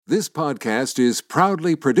This podcast is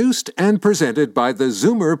proudly produced and presented by the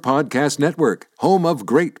Zoomer Podcast Network, home of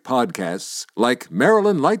great podcasts like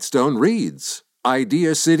Marilyn Lightstone Reads,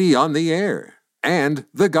 Idea City on the Air, and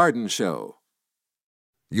The Garden Show.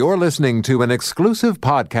 You're listening to an exclusive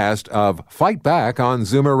podcast of Fight Back on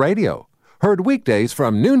Zoomer Radio, heard weekdays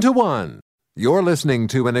from noon to 1. You're listening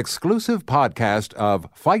to an exclusive podcast of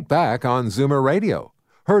Fight Back on Zoomer Radio,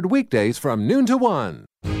 heard weekdays from noon to 1.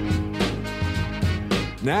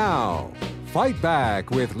 Now, Fight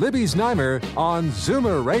Back with Libby Znaimer on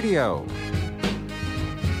Zoomer Radio.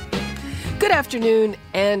 Good afternoon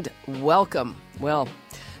and welcome. Well,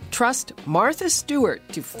 trust Martha Stewart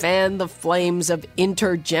to fan the flames of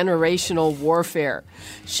intergenerational warfare.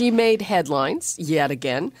 She made headlines, yet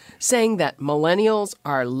again, saying that millennials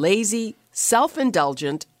are lazy,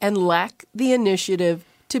 self-indulgent, and lack the initiative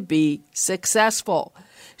to be successful.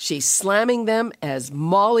 She's slamming them as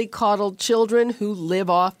mollycoddled children who live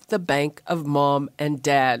off the bank of mom and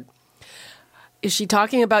dad. Is she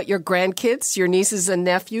talking about your grandkids, your nieces and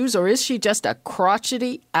nephews, or is she just a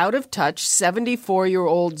crotchety, out-of-touch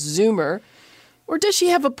 74-year-old Zoomer? Or does she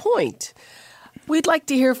have a point? We'd like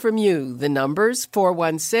to hear from you. The numbers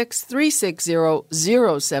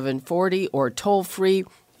 416-360-0740 or toll-free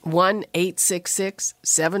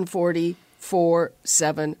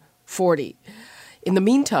 1-866-740-4740. In the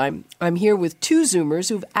meantime, I'm here with two Zoomers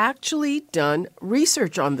who've actually done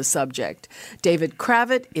research on the subject. David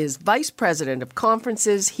Kravitz is Vice President of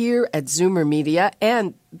Conferences here at Zoomer Media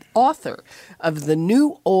and author of The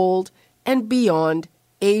New Old and Beyond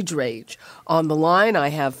Age Rage. On the line, I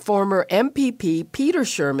have former MPP Peter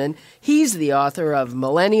Sherman. He's the author of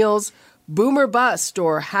Millennials, Boomer Bust,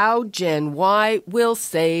 or How Gen Y Will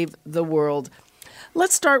Save the World.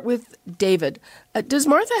 Let's start with David. Does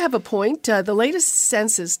Martha have a point? The latest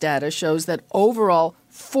census data shows that overall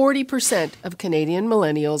 40% of Canadian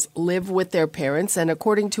millennials live with their parents, and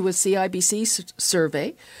according to a CIBC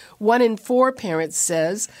survey, 1 in 4 parents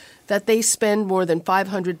says that they spend more than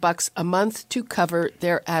 $500 a month to cover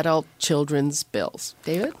their adult children's bills.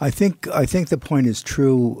 David? I think the point is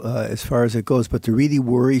true as far as it goes, but the really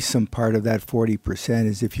worrisome part of that 40%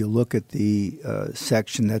 is if you look at the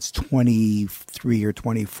section that's 23 or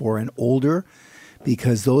 24 and older,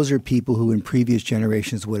 because those are people who in previous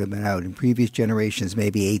generations would have been out. In previous generations,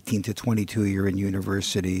 maybe 18 to 22, you're in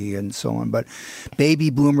university and so on. But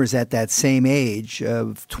baby boomers at that same age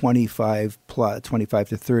of 25 to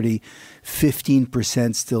 30,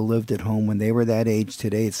 15% still lived at home. When they were that age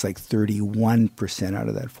today, it's like 31% out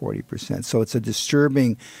of that 40%. So it's a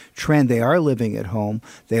disturbing trend. They are living at home.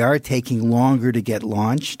 They are taking longer to get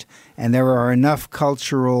launched. And there are enough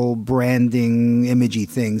cultural branding, imagey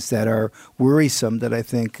things that are worrisome that I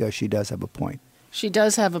think she does have a point. She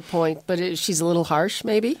does have a point, but she's a little harsh,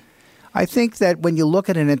 maybe? I think that when you look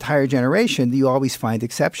at an entire generation, you always find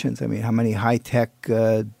exceptions. I mean, how many high-tech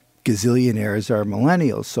gazillionaires are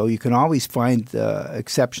millennials? So you can always find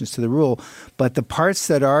exceptions to the rule. But the parts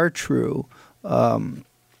that are true,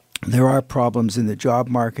 there are problems in the job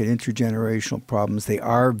market, intergenerational problems. They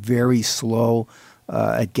are very slow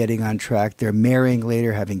at getting on track. They're marrying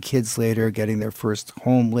later, having kids later, getting their first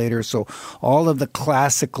home later. So all of the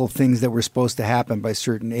classical things that were supposed to happen by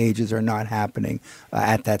certain ages are not happening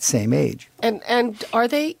at that same age. And are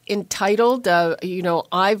they entitled?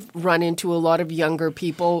 I've run into a lot of younger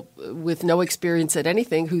people with no experience at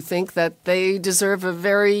anything who think that they deserve a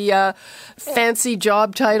very fancy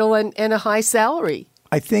job title and a high salary.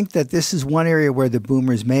 I think that this is one area where the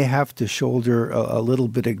boomers may have to shoulder a little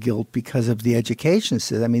bit of guilt because of the education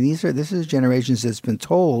system. I mean, this is generations that's been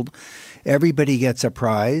told everybody gets a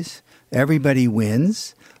prize, everybody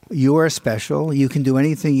wins, you are special, you can do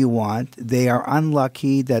anything you want. They are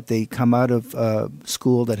unlucky that they come out of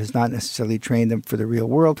school that has not necessarily trained them for the real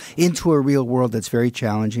world into a real world that's very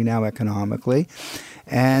challenging now economically,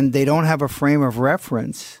 and they don't have a frame of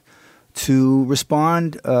reference to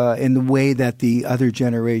respond in the way that the other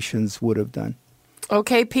generations would have done.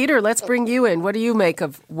 Okay, Peter, let's bring you in. What do you make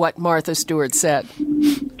of what Martha Stewart said?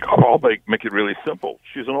 I'll make it really simple.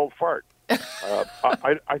 She's an old fart.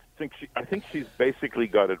 I think she's basically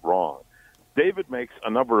got it wrong. David makes a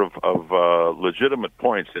number of legitimate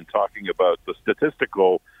points in talking about the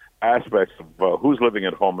statistical aspects of who's living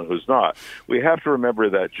at home and who's not. We have to remember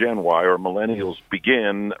that Gen Y or millennials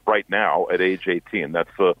begin right now at age 18.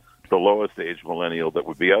 That's the lowest age millennial that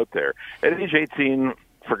would be out there. At age 18,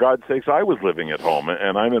 for God's sakes, I was living at home,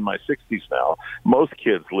 and I'm in my 60s now. Most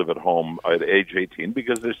kids live at home at age 18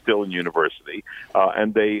 because they're still in university.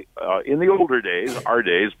 And they, in the older days, our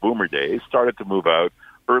days, boomer days, started to move out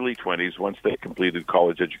early 20s once they completed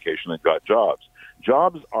college education and got jobs.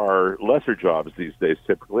 Jobs are lesser jobs these days,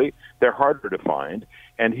 typically. They're harder to find.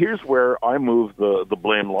 And here's where I move the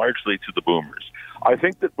blame largely to the boomers. I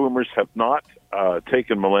think that boomers have not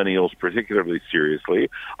taken millennials particularly seriously.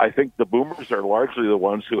 I think the boomers are largely the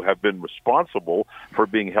ones who have been responsible for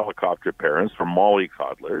being helicopter parents, for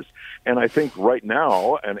mollycoddlers. And I think right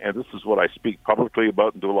now, and this is what I speak publicly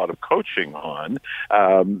about and do a lot of coaching on,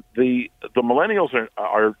 the millennials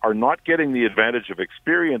are not getting the advantage of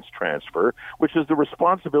experience transfer, which is the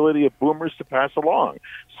responsibility of boomers to pass along.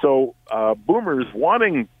 So boomers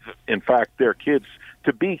wanting, in fact, their kids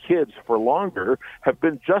to be kids for longer have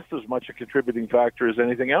been just as much a contributing factor as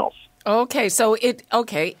anything else. Okay, so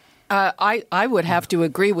I would have to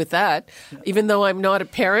agree with that, even though I'm not a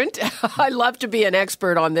parent. I love to be an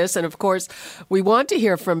expert on this. And, of course, we want to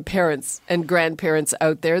hear from parents and grandparents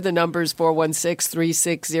out there. The number is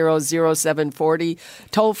 416-360-0740,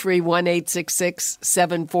 toll-free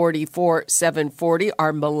 1-866-740-4740.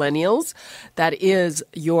 Our millennials, that is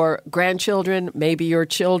your grandchildren, maybe your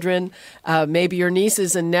children, maybe your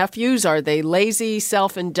nieces and nephews. Are they lazy,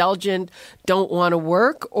 self-indulgent, don't want to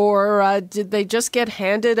work, or did they just get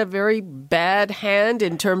handed a very bad hand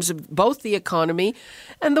in terms of both the economy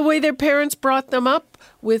and the way their parents brought them up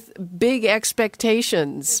with big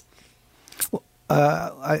expectations? Well,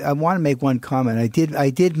 I want to make one comment. I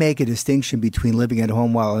did make a distinction between living at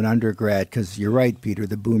home while an undergrad, because you're right, Peter,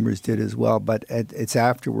 the boomers did as well, but it's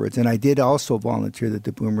afterwards. And I did also volunteer that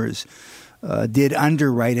the boomers did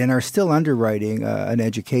underwrite and are still underwriting an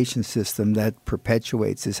education system that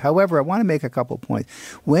perpetuates this. However, I want to make a couple points.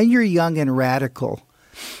 When you're young and radical,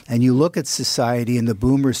 and you look at society, and the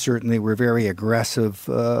boomers certainly were very aggressive.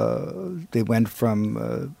 They went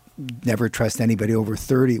from never trust anybody over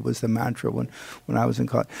 30 was the mantra when I was in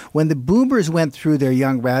college. When the boomers went through their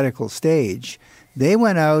young radical stage, they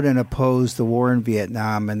went out and opposed the war in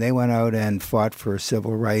Vietnam, and they went out and fought for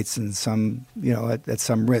civil rights and some, at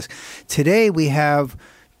some risk. Today we have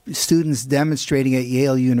students demonstrating at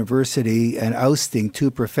Yale University and ousting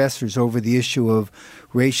 2 professors over the issue of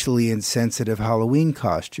racially insensitive Halloween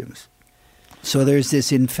costumes. So there's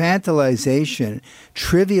this infantilization,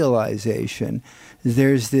 trivialization.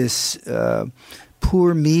 There's this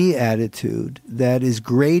poor me attitude that is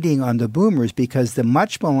grating on the boomers, because the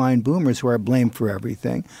much maligned boomers who are blamed for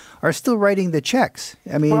everything are still writing the checks.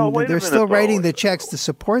 I mean, they're still writing the checks to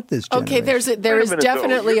support this generation. Okay, there is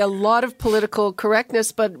definitely a lot of political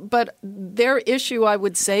correctness, but their issue, I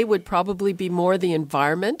would say, would probably be more the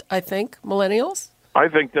environment, I think, millennials. I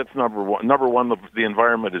think that's number one. Number one, the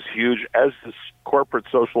environment is huge, as is corporate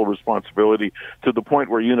social responsibility, to the point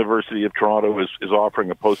where University of Toronto is offering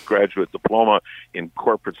a postgraduate diploma in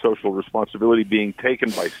corporate social responsibility being taken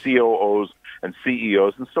by COOs and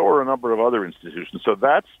CEOs, and so are a number of other institutions. So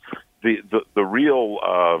that's the real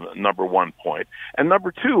number one point. And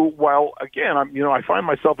number two, while again, I find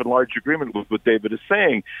myself in large agreement with what David is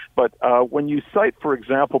saying, but when you cite, for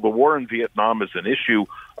example, the war in Vietnam as an issue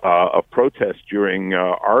of protest during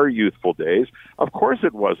our youthful days, of course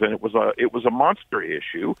it was, and it was a monster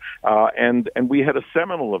issue, and we had a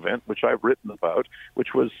seminal event which I've written about,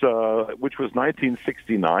 which was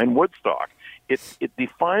 1969 Woodstock. It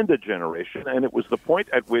defined a generation, and it was the point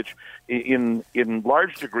at which, in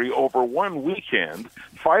large degree, over one weekend,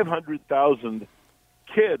 500,000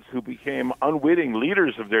 kids who became unwitting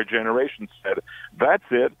leaders of their generation said, "That's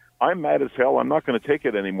it. I'm mad as hell. I'm not going to take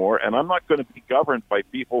it anymore, and I'm not going to be governed by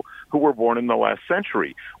people who were born in the last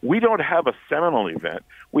century." We don't have a seminal event.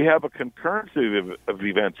 We have a concurrence of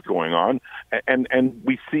events going on, and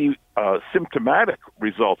we see symptomatic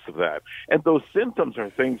results of that. And those symptoms are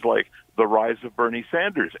things like the rise of Bernie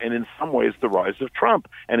Sanders, and in some ways the rise of Trump,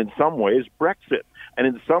 and in some ways Brexit, and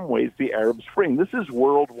in some ways the Arab Spring. This is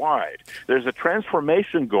worldwide. There's a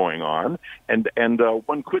transformation going on, and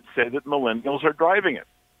one could say that millennials are driving it.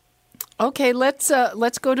 Okay, let's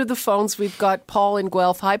go to the phones. We've got Paul in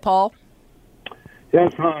Guelph. Hi, Paul.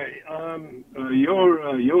 Yes, hi.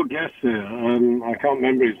 Your guest there, I can't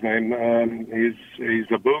remember his name.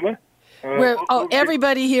 He's a boomer.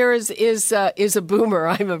 Everybody here is a boomer,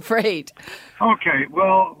 I'm afraid. Okay,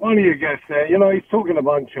 well, one of your guests there, he's talking a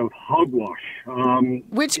bunch of hogwash.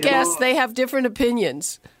 Which guests? They have different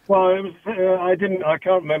opinions. Well, it was, I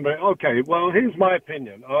can't remember. Okay, well, here's my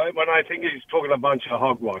opinion. All right, when I think he's talking a bunch of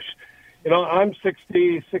hogwash. I'm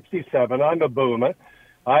 67. I'm a boomer.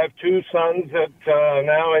 I have 2 sons that are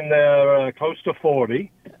now in their close to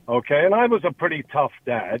 40. Okay, and I was a pretty tough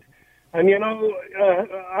dad. And,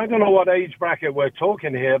 I don't know what age bracket we're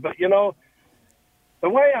talking here, but, the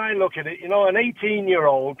way I look at it, an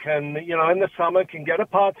 18-year-old can, in the summer can get a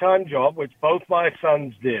part-time job, which both my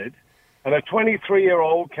sons did, And a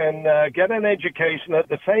 23-year-old can get an education at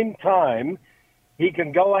the same time. He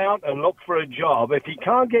can go out and look for a job. If he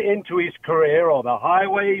can't get into his career or the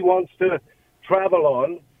highway he wants to travel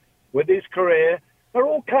on with his career, there are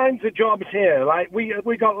all kinds of jobs here. Like we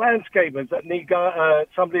got landscapers that need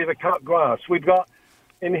somebody to cut grass. We've got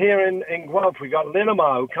in Guelph, we got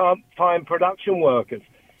Linamar who can't find production workers.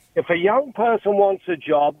 If a young person wants a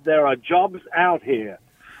job, there are jobs out here.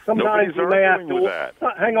 Sometimes he may have to.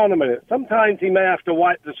 Hang on a minute. Sometimes he may have to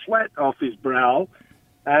wipe the sweat off his brow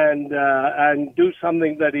and do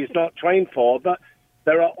something that he's not trained for. But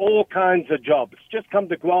there are all kinds of jobs. Just come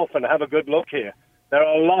to Guelph and have a good look here. There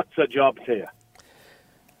are lots of jobs here.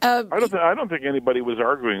 I don't think anybody was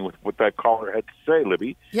arguing with what that caller had to say,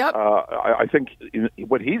 Libby. Yep. I think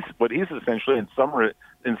what he's essentially in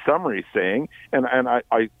summary saying, and I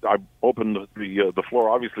opened the floor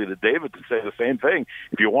obviously to David to say the same thing.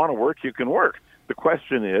 If you want to work, you can work. The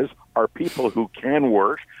question is, are people who can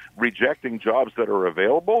work rejecting jobs that are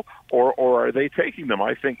available, or are they taking them?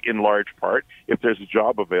 I think in large part, if there's a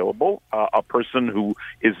job available, a person who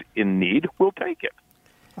is in need will take it.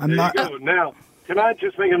 I'm not now. Can I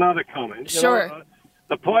just make another comment? Sure.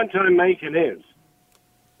 The point I'm making is,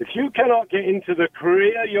 if you cannot get into the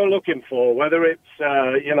career you're looking for, whether it's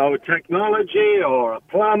technology or a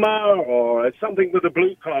plumber or something with a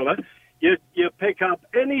blue collar, you pick up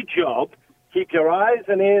any job. Keep your eyes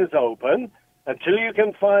and ears open until you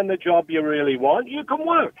can find the job you really want. You can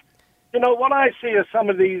work. What I see is some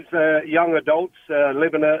of these young adults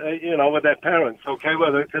living, with their parents. Okay,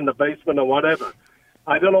 whether it's in the basement or whatever.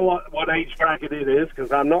 I don't know what age bracket it is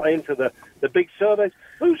because I'm not into the big surveys.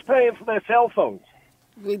 Who's paying for their cell phones?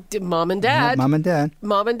 Mom and Dad. Mom and Dad.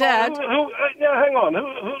 Mom and Dad. Hang on.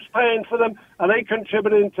 Who's paying for them? Are they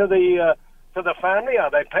contributing to the family? Are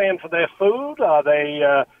they paying for their food? Are they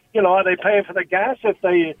are they paying for the gas if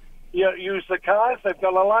they use the car if they've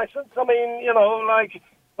got a license? I mean,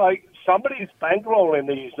 like somebody's bankrolling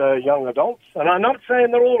these young adults, and I'm not saying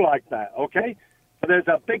they're all like that. Okay. But there's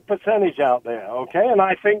a big percentage out there, okay? And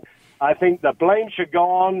I think the blame should go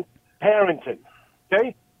on parenting,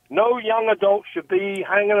 okay? No young adult should be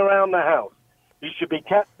hanging around the house. He should be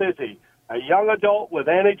kept busy. A young adult with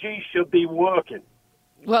energy should be working.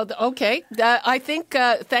 Well, okay. I think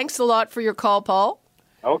thanks a lot for your call, Paul.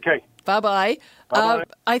 Okay. Bye-bye. Bye-bye.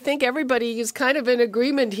 I think everybody is kind of in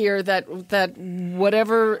agreement here that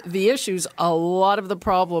whatever the issues, a lot of the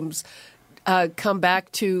problems come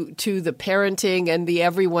back to the parenting and the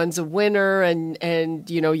everyone's a winner and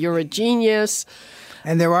you're a genius.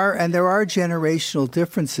 And there are generational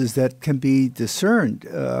differences that can be discerned.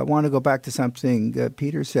 I want to go back to something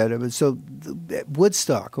Peter said. So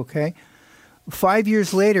Woodstock, okay? 5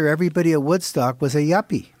 years later, everybody at Woodstock was a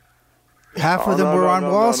yuppie. Half of them were on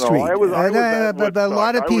Wall Street. But a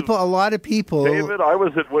lot of people. David, I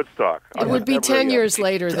was at Woodstock. It would be 10 years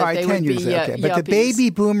later that they would be yuppies. But the baby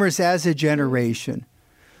boomers as a generation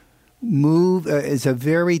is a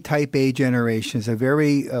very type A generation. It's a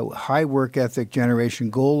very high work ethic generation,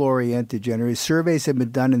 goal-oriented generation. Surveys have been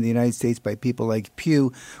done in the United States by people like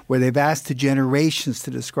Pew where they've asked the generations to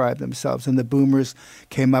describe themselves. And the boomers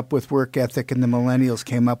came up with work ethic and the millennials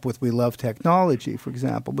came up with we love technology, for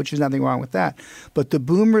example, which is nothing wrong with that. But the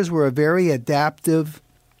boomers were a very adaptive,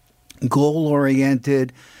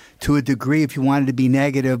 goal-oriented, to a degree, if you wanted to be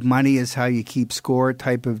negative, money is how you keep score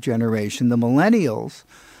type of generation. The millennials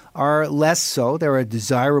are less so. There are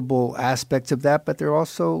desirable aspects of that, but there are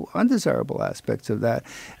also undesirable aspects of that.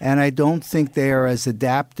 And I don't think they are as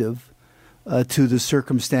adaptive to the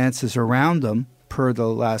circumstances around them, per the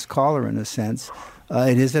last caller, in a sense.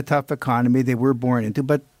 It is a tough economy they were born into,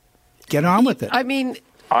 but get on with it. I mean,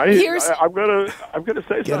 I'm gonna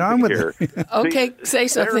say get something on with here. It. Okay, say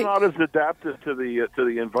something. They're not as adaptive to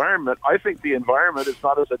the environment. I think the environment is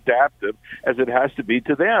not as adaptive as it has to be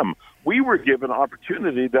to them. We were given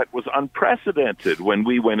opportunity that was unprecedented when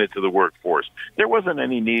we went into the workforce. There wasn't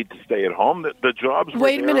any need to stay at home. The jobs were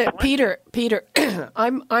Wait a there. minute, Peter.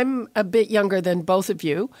 I'm a bit younger than both of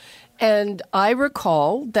you, and I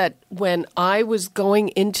recall that when I was going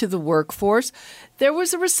into the workforce, there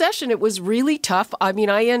was a recession. It was really tough. I mean,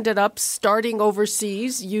 I ended up starting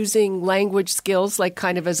overseas using language skills like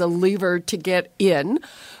kind of as a lever to get in.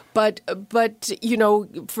 But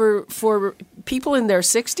for people in their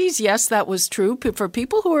 60s, yes, that was true. For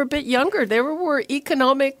people who are a bit younger, there were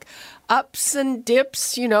economic ups and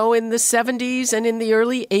dips, in the 70s and in the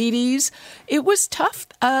early 80s. It was tough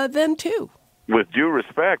then, too. with due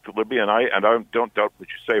respect, Libby, and I don't doubt what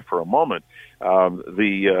you say for a moment.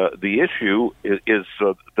 The issue is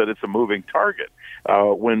that it's a moving target.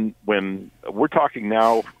 When we're talking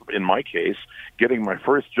now, in my case, getting my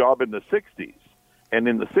first job in the '60s, and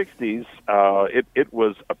in the '60s, it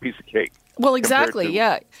was a piece of cake. Well, exactly,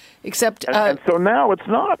 yeah. Except, and so now it's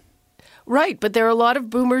not. Right, but there are a lot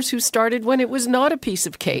of boomers who started when it was not a piece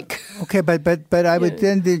of cake. Okay, but I would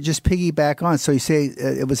then just piggyback on. So you say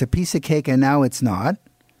it was a piece of cake and now it's not,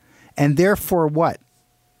 and therefore what?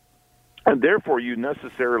 And therefore, you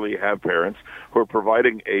necessarily have parents who are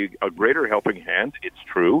providing a greater helping hand. It's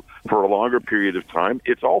true for a longer period of time.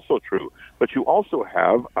 It's also true, but you also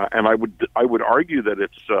have, and I would argue that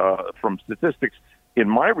it's from statistics in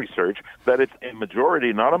my research, that it's a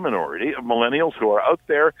majority, not a minority, of millennials who are out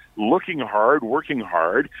there looking hard, working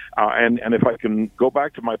hard, and if I can go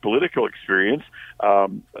back to my political experience,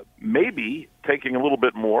 maybe taking a little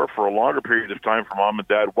bit more for a longer period of time from mom and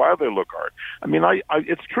dad while they look hard. I mean,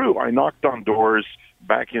 it's true. I knocked on doors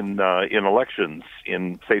back in elections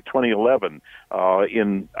in, say, 2011,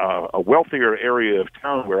 in a wealthier area of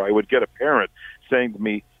town where I would get a parent saying to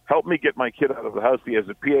me, help me get my kid out of the house. He has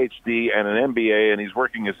a PhD and an MBA, and he's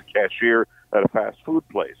working as a cashier at a fast food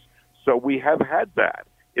place. So we have had that.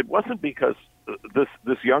 It wasn't because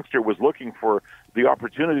this youngster was looking for the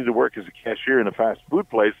opportunity to work as a cashier in a fast food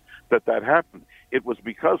place that happened. It was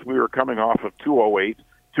because we were coming off of 2008,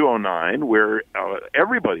 2009, where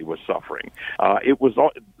everybody was suffering. It was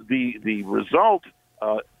the result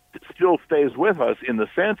still stays with us in the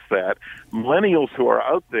sense that millennials who are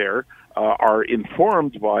out there are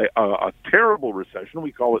informed by a terrible recession.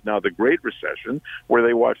 We call it now the Great Recession, where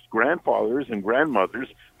they watched grandfathers and grandmothers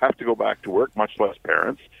have to go back to work, much less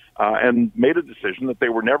parents, and made a decision that they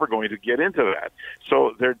were never going to get into that.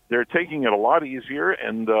 So they're taking it a lot easier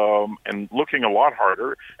and looking a lot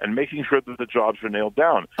harder and making sure that the jobs are nailed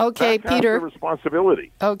down. Okay, That's Peter. the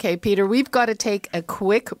responsibility. Okay, Peter, we've got to take a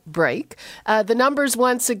quick break. The numbers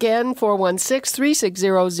once again,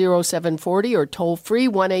 416-360-0740 or toll free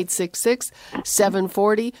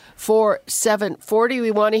 1-866-740-4740.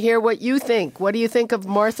 We want to hear what you think. What do you think of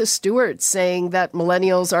Martha Stewart saying that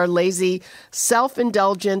millennials are lazy,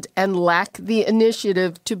 self-indulgent, and lack the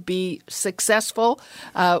initiative to be successful?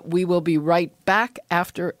 We will be right back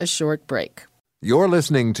after a short break. You're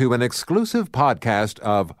listening to an exclusive podcast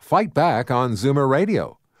of Fight Back on Zoomer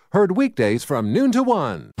Radio. Heard weekdays from noon to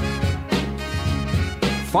 1.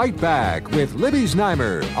 Fight Back with Libby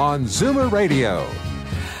Znaimer on Zoomer Radio.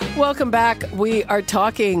 Welcome back. We are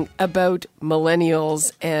talking about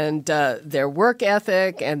millennials and their work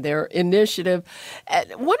ethic and their initiative.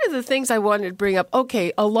 And one of the things I wanted to bring up,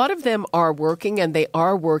 okay, a lot of them are working and they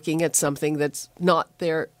are working at something that's not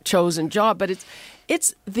their chosen job, but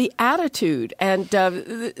it's the attitude. And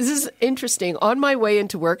this is interesting. On my way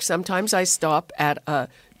into work, sometimes I stop at a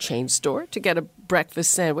chain store to get a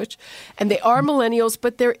breakfast sandwich. And they are millennials,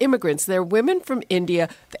 but they're immigrants. They're women from India.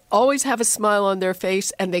 They always have a smile on their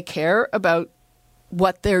face, and they care about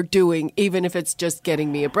what they're doing, even if it's just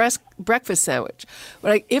getting me a breakfast sandwich.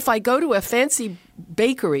 But if I go to a fancy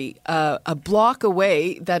bakery a block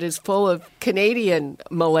away that is full of Canadian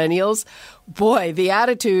millennials, boy, the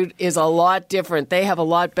attitude is a lot different. They have a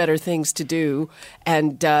lot better things to do,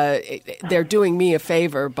 and they're doing me a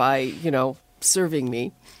favor by, serving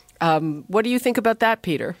me. What do you think about that,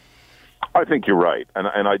 Peter? I think you're right, and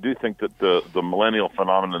I do think that the millennial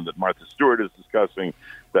phenomenon that Martha Stewart is discussing,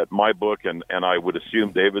 that my book and I would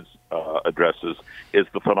assume David's addresses, is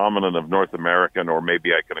the phenomenon of North American, or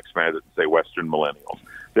maybe I can expand it and say Western millennials.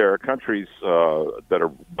 There are countries that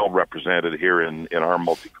are well represented here in our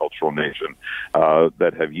multicultural nation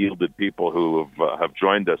that have yielded people who have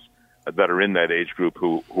joined us that are in that age group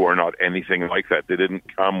who are not anything like that. They didn't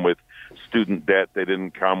come with student debt. They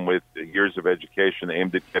didn't come with years of education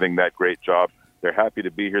aimed at getting that great job. They're happy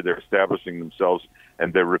to be here. They're establishing themselves,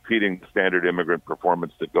 and they're repeating the standard immigrant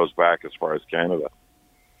performance that goes back as far as Canada.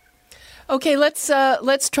 Okay, let's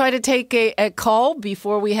try to take a call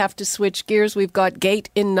before we have to switch gears. We've got Gate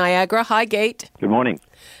in Niagara. Hi, Gate. Good morning.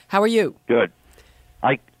 How are you? Good.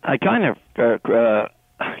 I kind of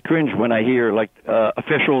cringe when I hear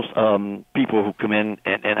officials, people who come in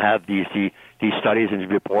and have these studies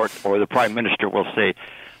and reports, or the Prime Minister will say,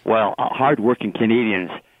 well, hard-working Canadians.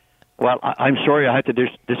 Well, I'm sorry I have to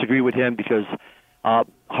disagree with him, because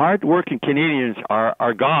hard-working Canadians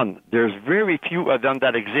are gone. There's very few of them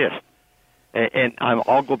that exist. And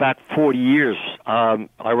I'll go back 40 years.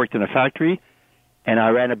 I worked in a factory, and I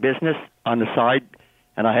ran a business on the side,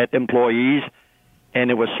 and I had employees,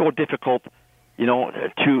 and it was so difficult,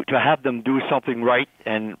 to have them do something right,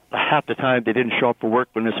 and half the time they didn't show up for work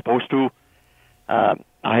when they're supposed to. I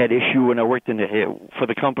had issue when I worked for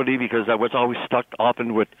the company because I was always stuck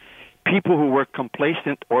often with people who were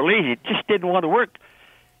complacent or lazy, just didn't want to work.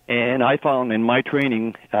 And I found in my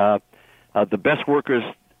training, the best workers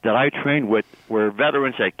that I trained with were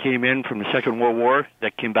veterans that came in from the Second World War,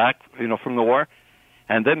 that came back, from the war.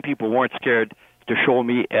 And then people weren't scared to show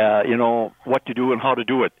me, what to do and how to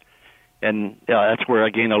do it. And that's where I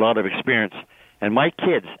gained a lot of experience. And my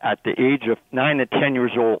kids, at the age of 9 and 10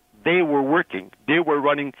 years old, they were working. They were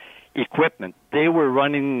running equipment. They were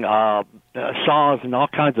running saws and all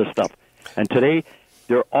kinds of stuff. And today,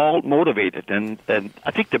 they're all motivated. And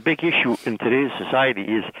I think the big issue in today's society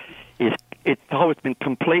is it's always been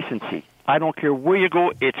complacency. I don't care where you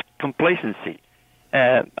go, it's complacency.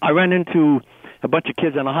 I ran into a bunch of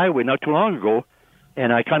kids on the highway not too long ago,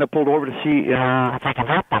 and I kind of pulled over to see if I could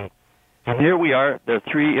help them. And here we are, they're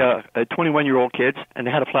three 21-year-old kids, and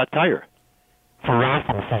they had a flat tire. So I asked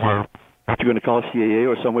them, are you going to call CAA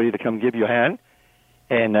or somebody to come give you a hand?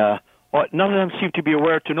 And none of them seemed to be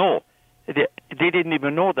aware to know. They didn't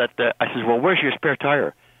even know that. I said, well, where's your spare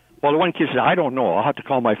tire? Well, the one kid said, I don't know. I'll have to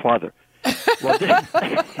call my father.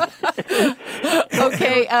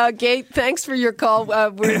 Okay, Gabe, thanks for your call.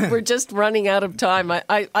 We're just running out of time.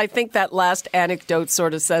 I think that last anecdote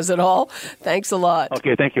sort of says it all. Thanks a lot.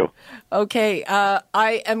 Okay, thank you. Okay,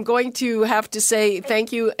 I am going to have to say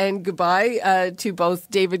thank you and goodbye to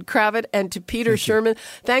both David Kravitz and to Peter Sherman.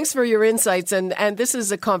 Thanks for your insights. And this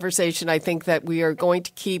is a conversation I think that we are going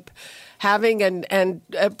to keep having, and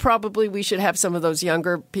probably we should have some of those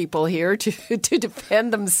younger people here to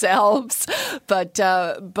defend themselves. But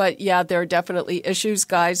yeah, there are definitely issues,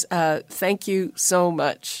 guys. Thank you so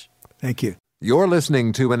much. Thank you. You're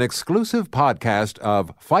listening to an exclusive podcast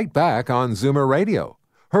of Fight Back on Zoomer Radio.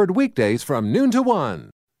 Heard weekdays from noon to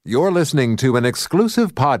 1. You're listening to an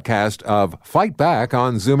exclusive podcast of Fight Back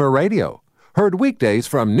on Zoomer Radio. Heard weekdays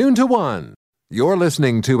from noon to 1. You're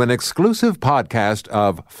listening to an exclusive podcast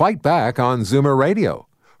of Fight Back on Zoomer Radio.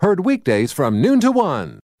 Heard weekdays from noon to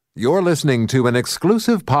 1. You're listening to an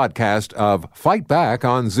exclusive podcast of Fight Back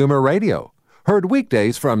on Zoomer Radio. Heard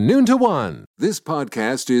weekdays from noon to 1. This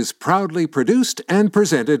podcast is proudly produced and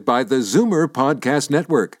presented by the Zoomer Podcast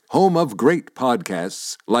Network, home of great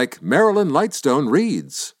podcasts like Marilyn Lightstone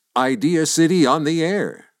Reads, Idea City on the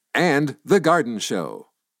Air, and The Garden Show.